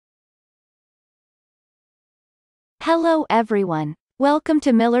Hello everyone. Welcome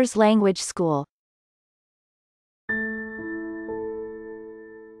to Miller's Language School.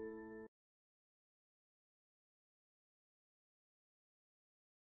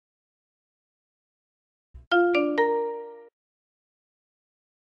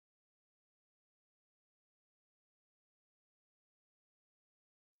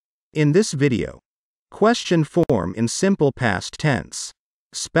 In this video, question form in simple past tense.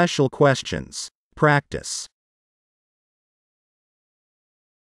 Special questions. Practice.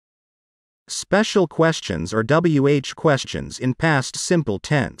 Special questions are WH questions in past simple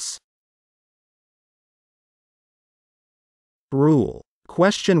tense. Rule.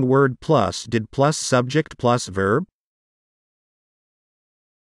 Question word plus did plus subject plus verb.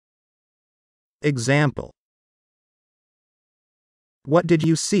 Example. What did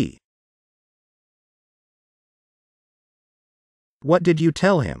you see? What did you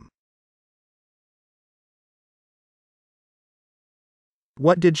tell him?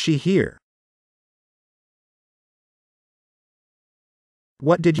 What did she hear?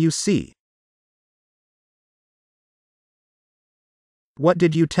 What did you see? What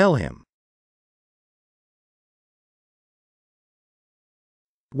did you tell him?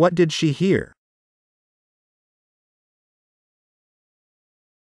 What did she hear?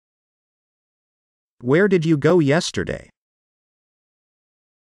 Where did you go yesterday?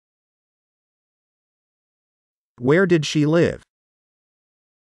 Where did she live?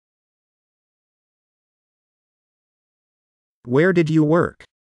 Where did you work?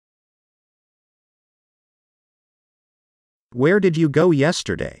 Where did you go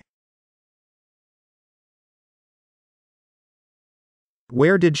yesterday?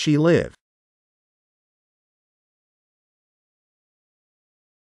 Where did she live?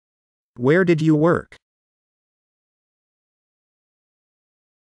 Where did you work?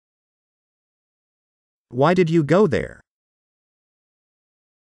 Why did you go there?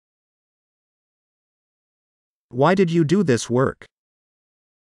 Why did you do this work?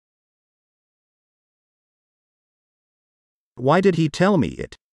 Why did he tell me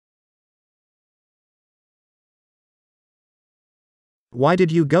it? Why did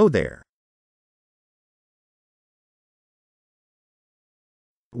you go there?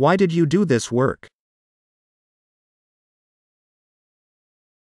 Why did you do this work?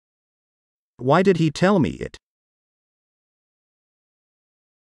 Why did he tell me it?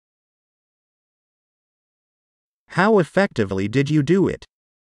 How effectively did you do it?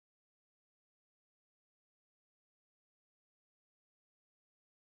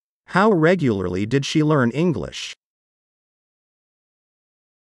 How regularly did she learn English?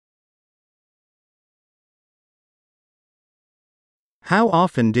 How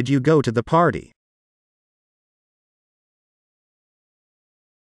often did you go to the party?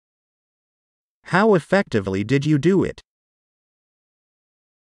 How effectively did you do it?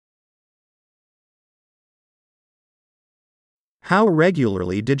 How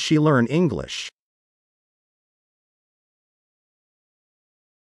regularly did she learn English?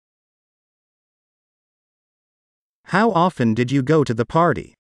 How often did you go to the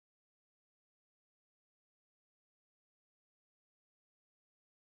party?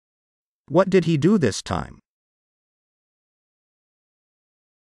 What did he do this time?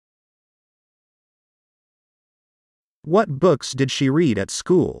 What books did she read at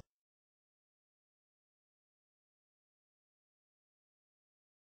school?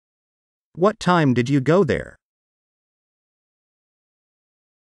 What time did you go there?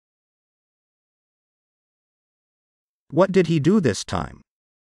 What did he do this time?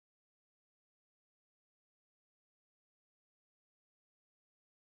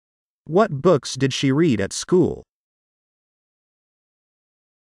 What books did she read at school?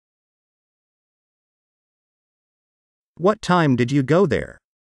 What time did you go there?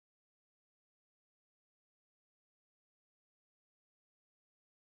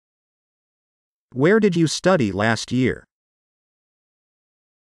 Where did you study last year?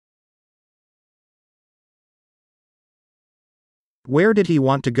 Where did he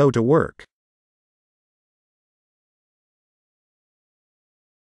want to go to work?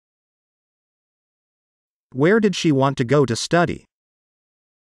 Where did she want to go to study?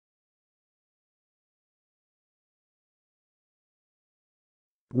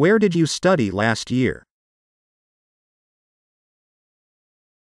 Where did you study last year?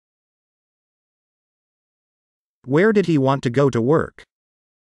 Where did he want to go to work?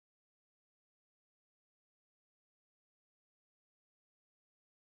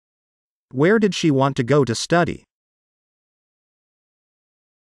 Where did she want to go to study?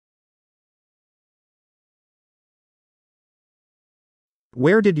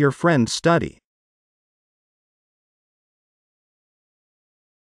 Where did your friend study?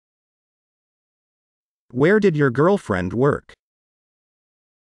 Where did your girlfriend work?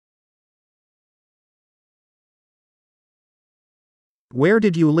 Where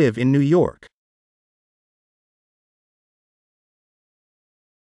did you live in New York?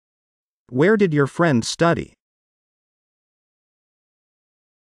 Where did your friend study?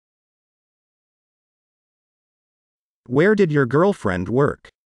 Where did your girlfriend work?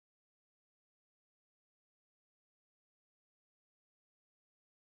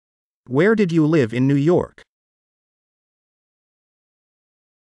 Where did you live in New York?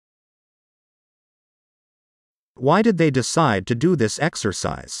 Why did they decide to do this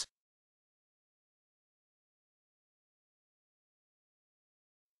exercise?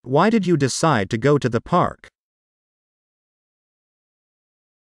 Why did you decide to go to the park?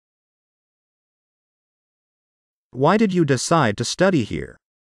 Why did you decide to study here?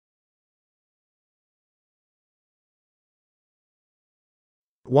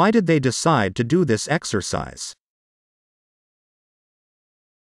 Why did they decide to do this exercise?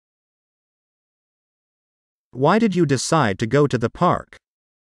 Why did you decide to go to the park?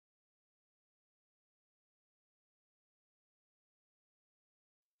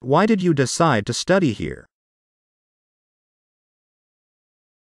 Why did you decide to study here?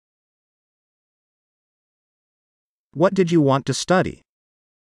 What did you want to study?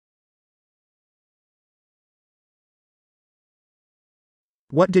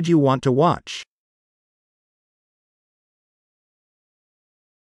 What did you want to watch?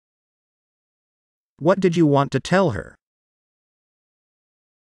 What did you want to tell her?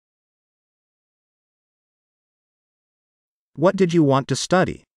 What did you want to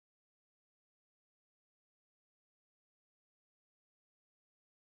study?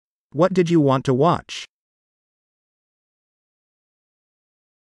 What did you want to watch?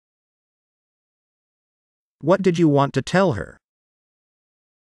 What did you want to tell her?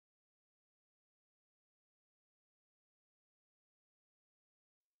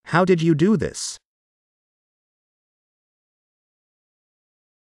 How did you do this?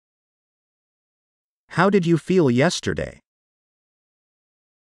 How did you feel yesterday?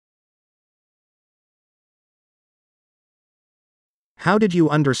 How did you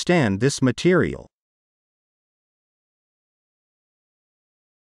understand this material?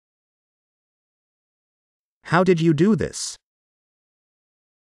 How did you do this?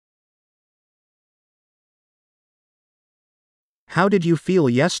 How did you feel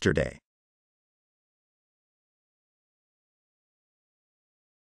yesterday?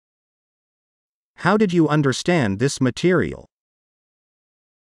 How did you understand this material?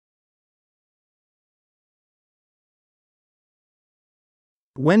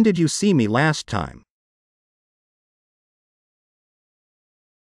 When did you see me last time?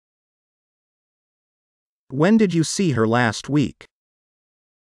 When did you see her last week?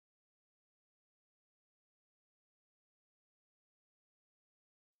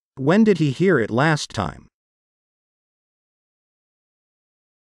 When did he hear it last time?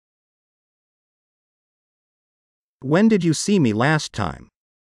 When did you see me last time?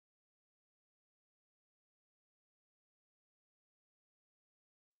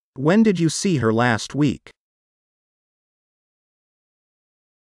 When did you see her last week?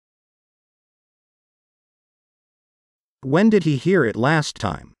 When did he hear it last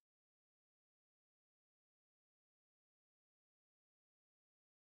time?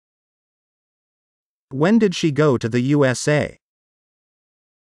 When did she go to the USA?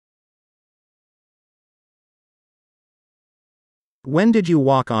 When did you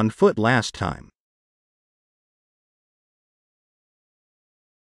walk on foot last time?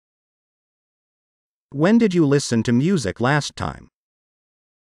 When did you listen to music last time?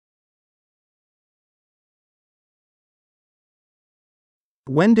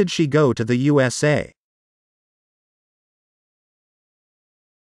 When did she go to the USA?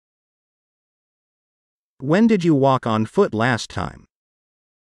 When did you walk on foot last time?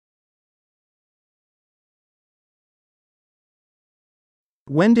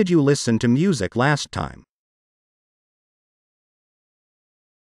 When did you listen to music last time?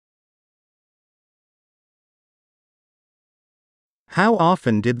 How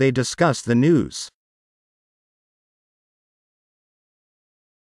often did they discuss the news?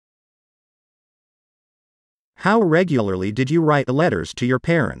 How regularly did you write letters to your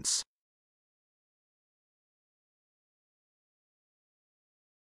parents?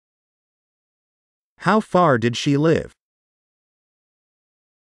 How far did she live?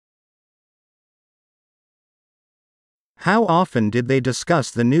 How often did they discuss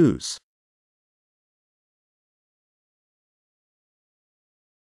the news?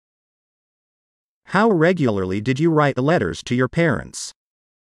 How regularly did you write letters to your parents?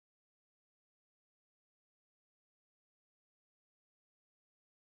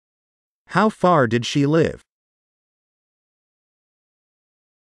 How far did she live?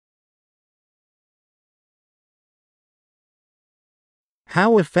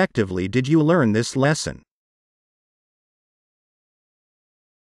 How effectively did you learn this lesson?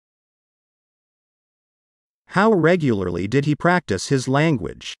 How regularly did he practice his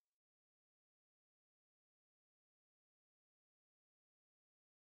language?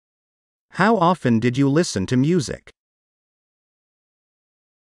 How often did you listen to music?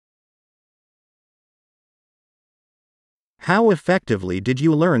 How effectively did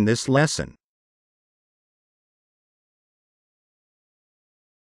you learn this lesson?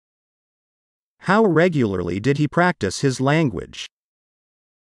 How regularly did he practice his language?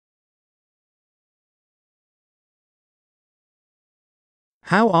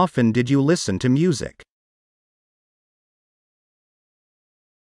 How often did you listen to music?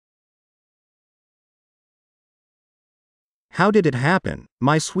 How did it happen,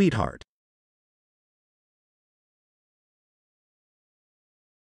 my sweetheart?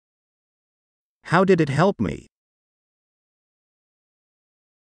 How did it help me?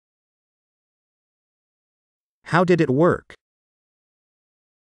 How did it work?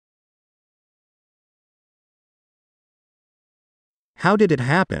 How did it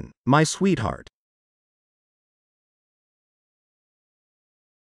happen, my sweetheart?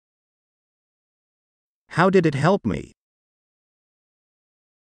 How did it help me?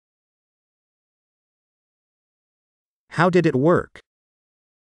 How did it work?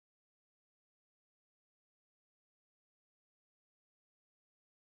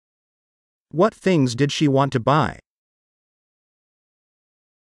 What things did she want to buy?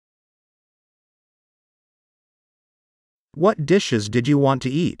 What dishes did you want to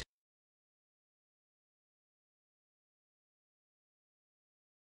eat?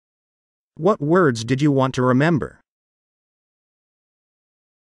 What words did you want to remember?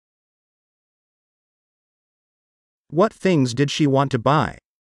 What things did she want to buy?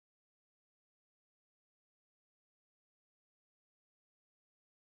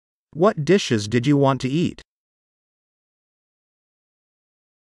 What dishes did you want to eat?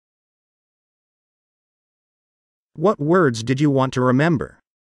 What words did you want to remember?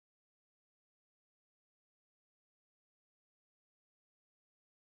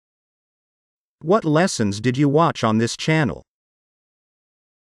 What lessons did you watch on this channel?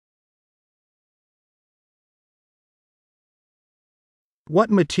 What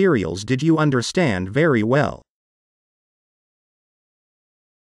materials did you understand very well?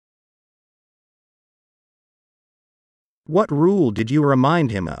 What rule did you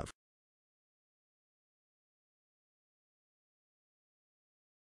remind him of?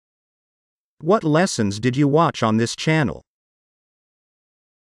 What lessons did you watch on this channel?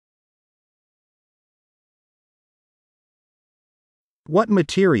 What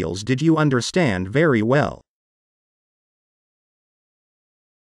materials did you understand very well?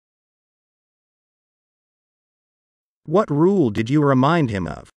 What rule did you remind him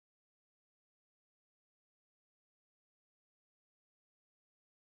of?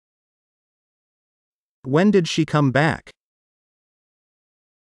 When did she come back?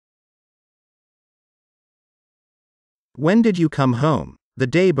 When did you come home? The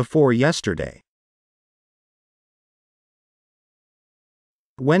day before yesterday.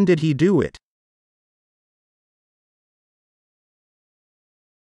 When did he do it?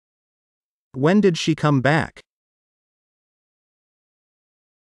 When did she come back?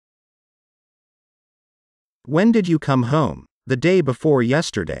 When did you come home? The day before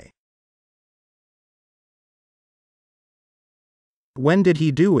yesterday. When did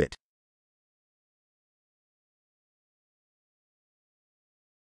he do it?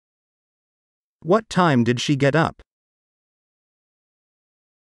 What time did she get up?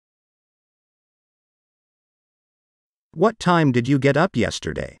 What time did you get up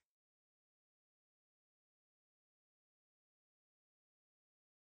yesterday?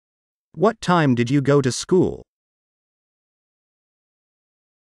 What time did you go to school?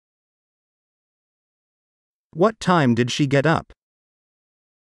 What time did she get up?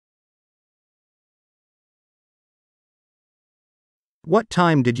 What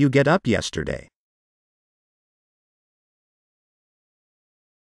time did you get up yesterday?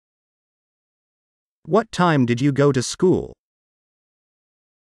 What time did you go to school?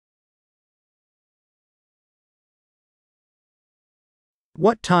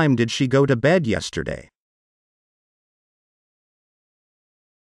 What time did she go to bed yesterday?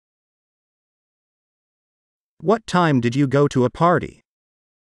 What time did you go to a party?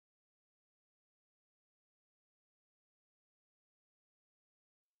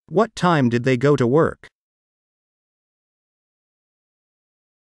 What time did they go to work?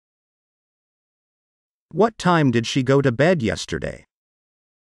 What time did she go to bed yesterday?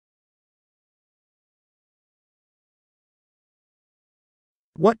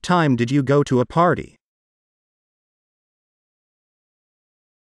 What time did you go to a party?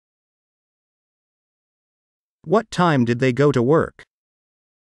 What time did they go to work?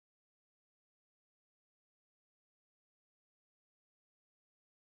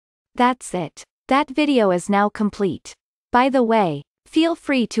 That's it. That video is now complete. By the way, feel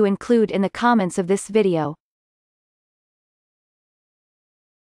free to include in the comments of this video.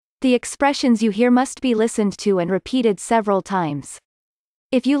 The expressions you hear must be listened to and repeated several times.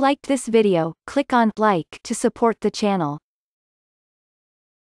 If you liked this video, click on like to support the channel.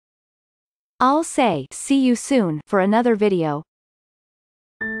 I'll say see you soon for another video.